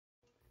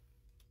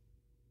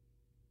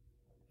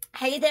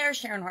Hey there,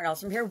 Sharon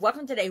Horne-Ellstrom here.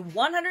 Welcome to day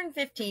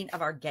 115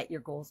 of our Get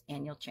Your Goals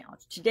annual challenge.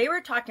 Today we're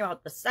talking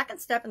about the second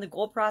step in the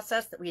goal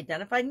process that we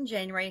identified in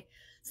January.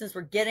 Since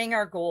we're getting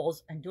our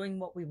goals and doing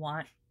what we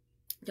want,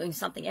 doing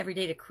something every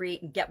day to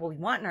create and get what we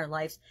want in our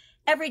lives,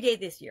 every day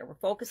this year, we're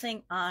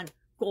focusing on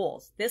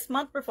goals. This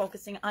month, we're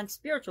focusing on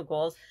spiritual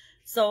goals.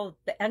 So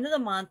the end of the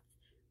month,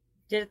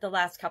 did it the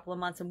last couple of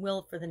months and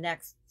will for the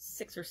next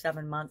 6 or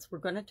 7 months. We're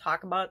going to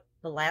talk about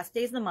the last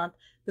days of the month,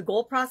 the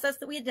goal process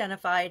that we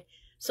identified,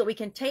 so we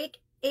can take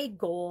a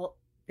goal,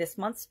 this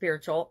month a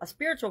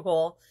spiritual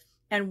goal,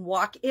 and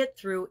walk it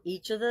through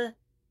each of the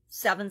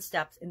 7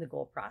 steps in the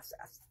goal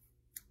process.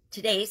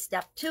 Today,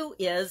 step 2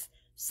 is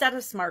set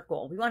a SMART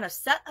goal. We want to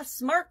set a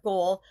SMART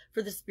goal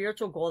for the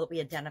spiritual goal that we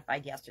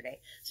identified yesterday.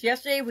 So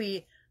yesterday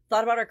we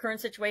thought about our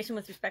current situation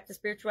with respect to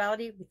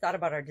spirituality. We thought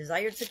about our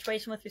desired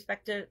situation with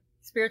respect to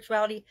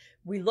spirituality.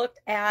 We looked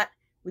at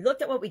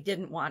what we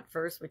didn't want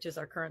first, which is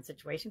our current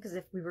situation, because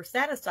if we were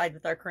satisfied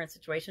with our current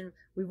situation,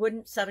 we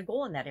wouldn't set a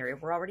goal in that area.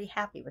 We're already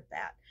happy with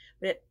that.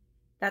 But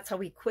that's how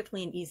we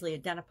quickly and easily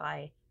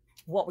identify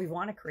what we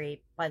want to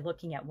create, by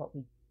looking at what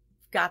we've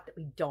got that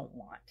we don't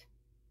want.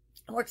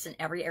 It works in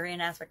every area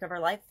and aspect of our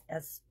life,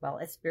 as well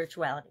as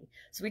spirituality.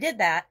 So we did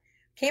that,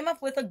 came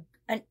up with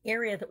an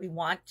area that we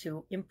want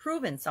to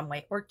improve in some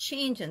way or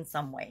change in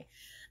some way.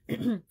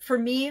 For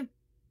me,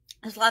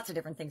 there's lots of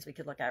different things we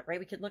could look at, right?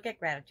 We could look at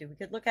gratitude. We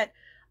could look at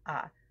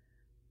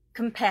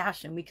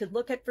compassion. We could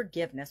look at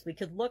forgiveness. We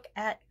could look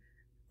at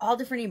all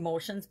different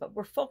emotions, but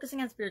we're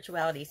focusing on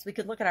spirituality. So we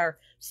could look at our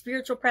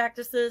spiritual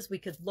practices. We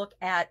could look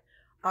at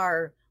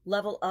our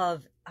level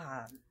of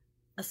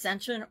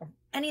ascension, or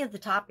any of the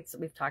topics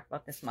that we've talked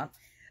about this month.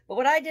 But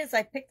what I did is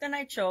I picked and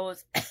I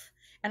chose,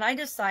 and I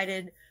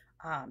decided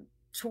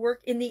to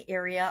work in the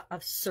area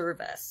of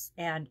service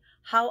and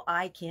how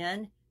I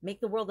can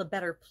make the world a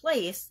better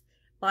place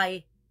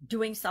by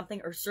doing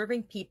something or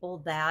serving people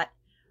that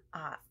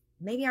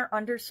maybe are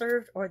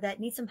underserved or that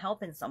need some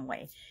help in some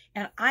way.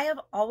 And I have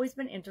always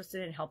been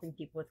interested in helping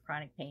people with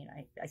chronic pain.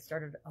 I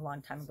started a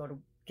long time ago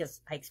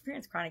because I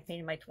experienced chronic pain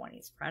in my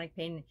 20s, chronic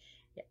pain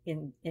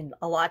in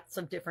lots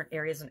of different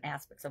areas and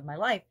aspects of my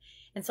life.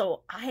 And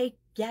so I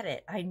get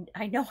it.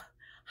 I know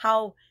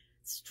how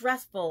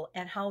stressful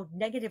and how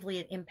negatively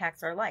it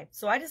impacts our life.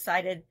 So I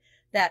decided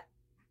that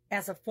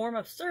as a form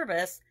of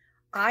service,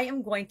 I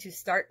am going to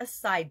start a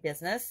side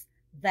business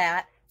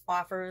that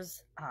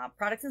offers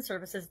products and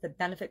services that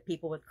benefit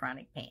people with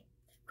chronic pain.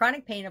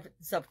 Chronic pain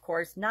is, of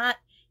course, not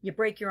you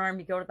break your arm,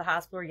 you go to the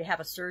hospital, or you have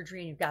a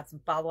surgery and you've got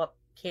some follow-up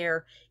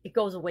care. It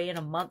goes away in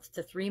a month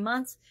to 3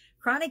 months.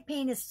 Chronic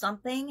pain is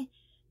something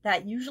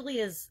that usually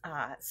is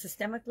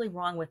systemically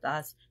wrong with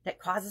us, that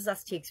causes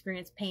us to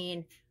experience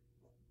pain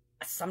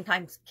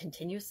sometimes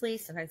continuously,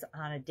 sometimes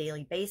on a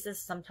daily basis,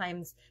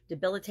 sometimes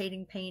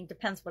debilitating pain,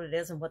 depends what it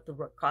is and what the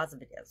root cause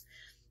of it is.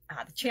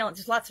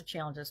 There's lots of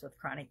challenges with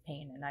chronic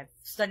pain, and I've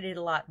studied it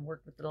a lot and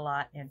worked with it a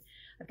lot. And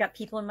I've got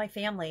people in my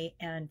family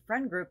and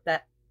friend group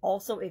that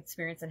also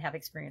experience and have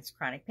experienced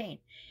chronic pain.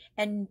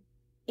 And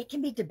it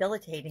can be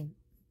debilitating.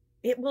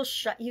 It will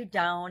shut you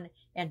down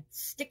and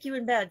stick you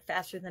in bed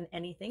faster than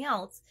anything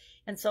else.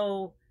 And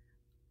so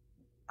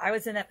I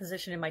was in that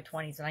position in my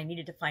 20s, and I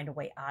needed to find a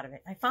way out of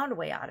it. I found a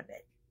way out of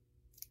it,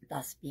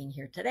 thus being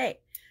here today.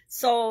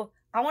 So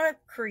I want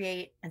to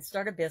create and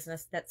start a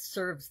business that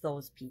serves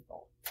those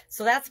people.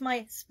 So that's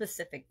my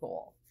specific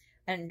goal.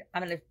 And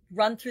I'm going to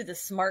run through the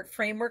SMART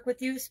framework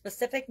with you: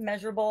 specific,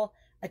 measurable,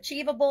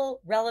 achievable,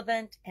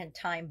 relevant, and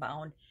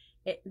time-bound,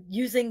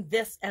 using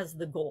this as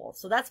the goal.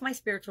 So that's my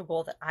spiritual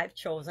goal that I've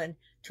chosen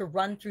to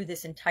run through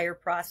this entire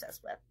process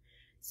with.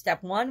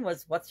 Step 1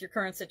 was, what's your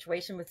current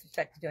situation with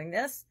respect to doing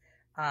this?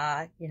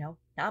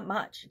 Not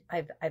much.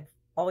 I've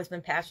always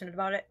been passionate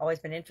about it, always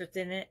been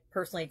interested in it,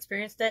 personally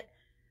experienced it,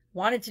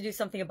 wanted to do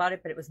something about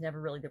it, but it was never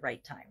really the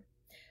right time.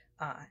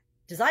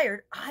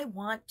 Desired, I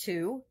want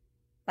to,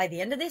 by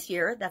the end of this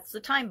year, that's the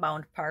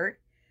time-bound part,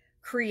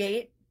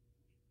 create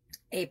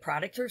a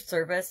product or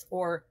service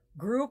or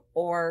group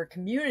or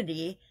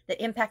community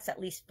that impacts at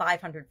least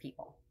 500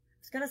 people.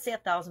 I was going to say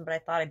 1,000, but I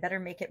thought I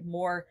better make it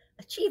more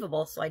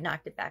achievable, so I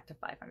knocked it back to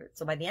 500.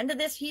 So by the end of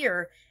this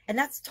year, and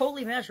that's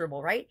totally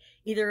measurable, right?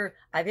 Either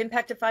I've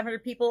impacted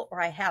 500 people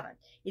or I haven't.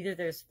 Either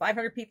there's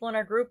 500 people in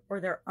our group or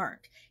there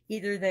aren't.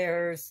 Either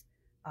there's,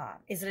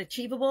 is it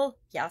achievable?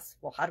 Yes.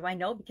 Well, how do I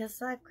know?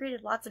 Because I've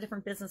created lots of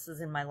different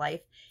businesses in my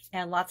life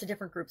and lots of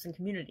different groups and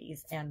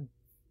communities and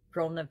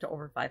grown them to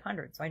over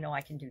 500. So I know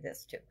I can do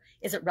this too.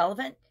 Is it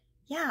relevant?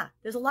 Yeah.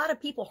 There's a lot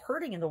of people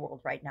hurting in the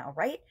world right now,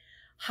 right?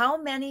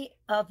 How many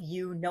of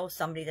you know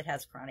somebody that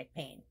has chronic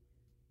pain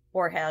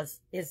or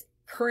is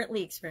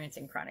currently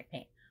experiencing chronic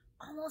pain?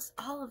 Almost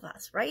all of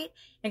us, right?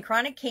 And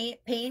chronic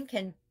pain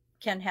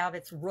can have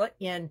its root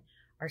in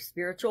our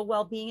spiritual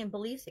well-being and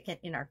beliefs. It can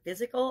in our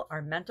physical,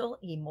 our mental,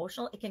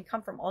 emotional. It can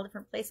come from all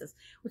different places,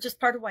 which is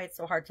part of why it's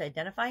so hard to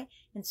identify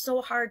and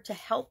so hard to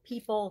help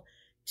people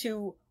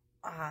to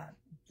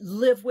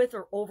live with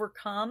or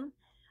overcome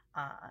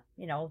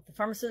You know, the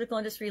pharmaceutical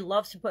industry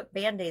loves to put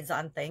Band-Aids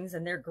on things,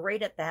 and they're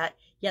great at that,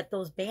 yet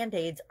those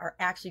Band-Aids are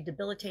actually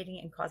debilitating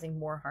and causing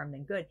more harm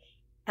than good.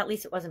 At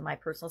least it wasn't my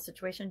personal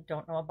situation.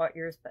 Don't know about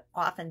yours, but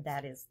often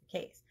that is the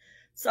case.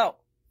 So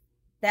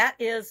that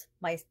is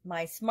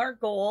my SMART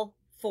goal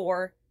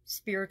for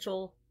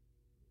spiritual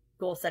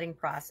goal setting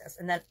process.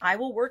 And then I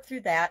will work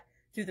through that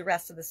through the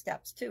rest of the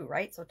steps too,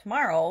 right? So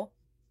tomorrow,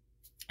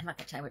 I'm not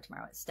going to tell you what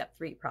tomorrow is. Step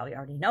 3, you probably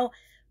already know.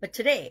 But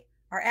today,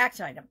 our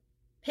action item,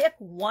 pick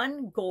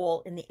one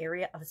goal in the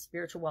area of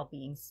spiritual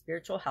well-being,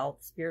 spiritual health,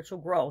 spiritual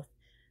growth,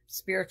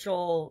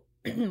 spiritual,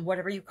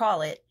 whatever you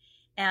call it,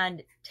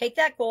 and take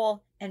that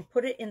goal and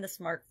put it in the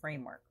SMART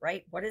framework,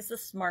 right? What is the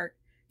SMART?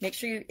 Make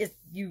sure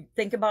you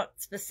think about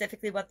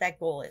specifically what that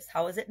goal is.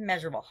 How is it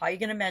measurable? How are you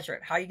going to measure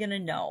it? How are you going to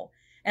know?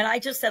 And I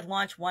just said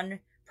launch one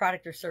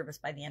product or service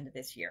by the end of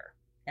this year.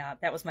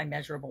 That was my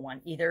measurable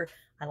one. Either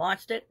I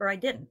launched it or I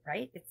didn't,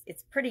 right?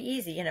 It's pretty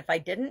easy. And if I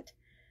didn't,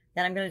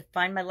 then I'm going to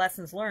find my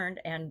lessons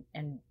learned and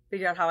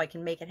figure out how I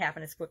can make it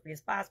happen as quickly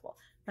as possible.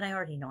 But I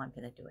already know I'm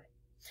going to do it.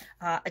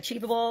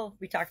 Achievable,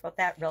 we talked about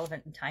that,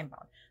 relevant and time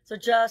bound. So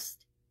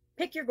just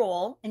pick your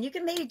goal, and you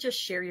can maybe just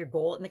share your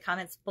goal in the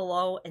comments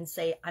below and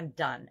say, I'm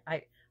done.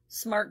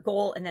 SMART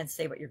goal, and then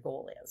say what your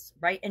goal is,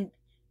 right? And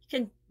you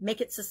can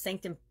make it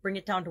succinct and bring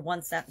it down to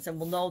one sentence, and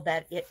we'll know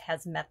that it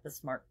has met the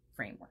SMART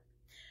framework.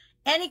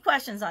 Any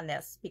questions on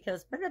this?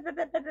 Because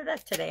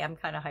today I'm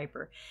kind of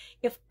hyper.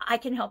 If I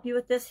can help you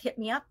with this, hit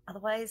me up.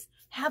 Otherwise,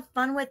 have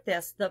fun with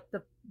this. The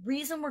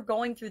reason we're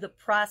going through the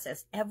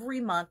process every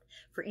month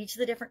for each of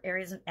the different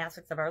areas and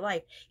aspects of our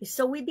life is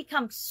so we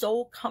become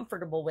so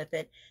comfortable with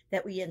it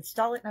that we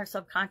install it in our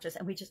subconscious,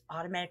 and we just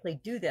automatically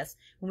do this.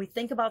 When we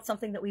think about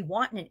something that we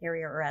want in an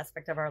area or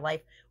aspect of our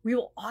life, we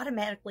will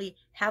automatically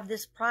have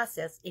this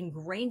process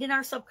ingrained in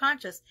our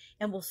subconscious,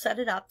 and we'll set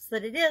it up so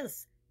that it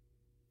is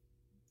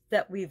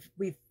that we've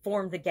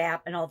formed the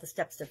gap and all the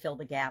steps to fill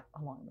the gap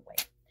along the way.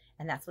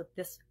 And that's what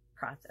this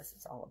process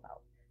is all about.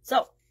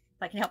 So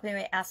if I can help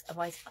anybody, ask.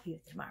 Otherwise, I'll see you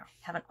tomorrow.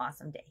 Have an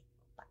awesome day.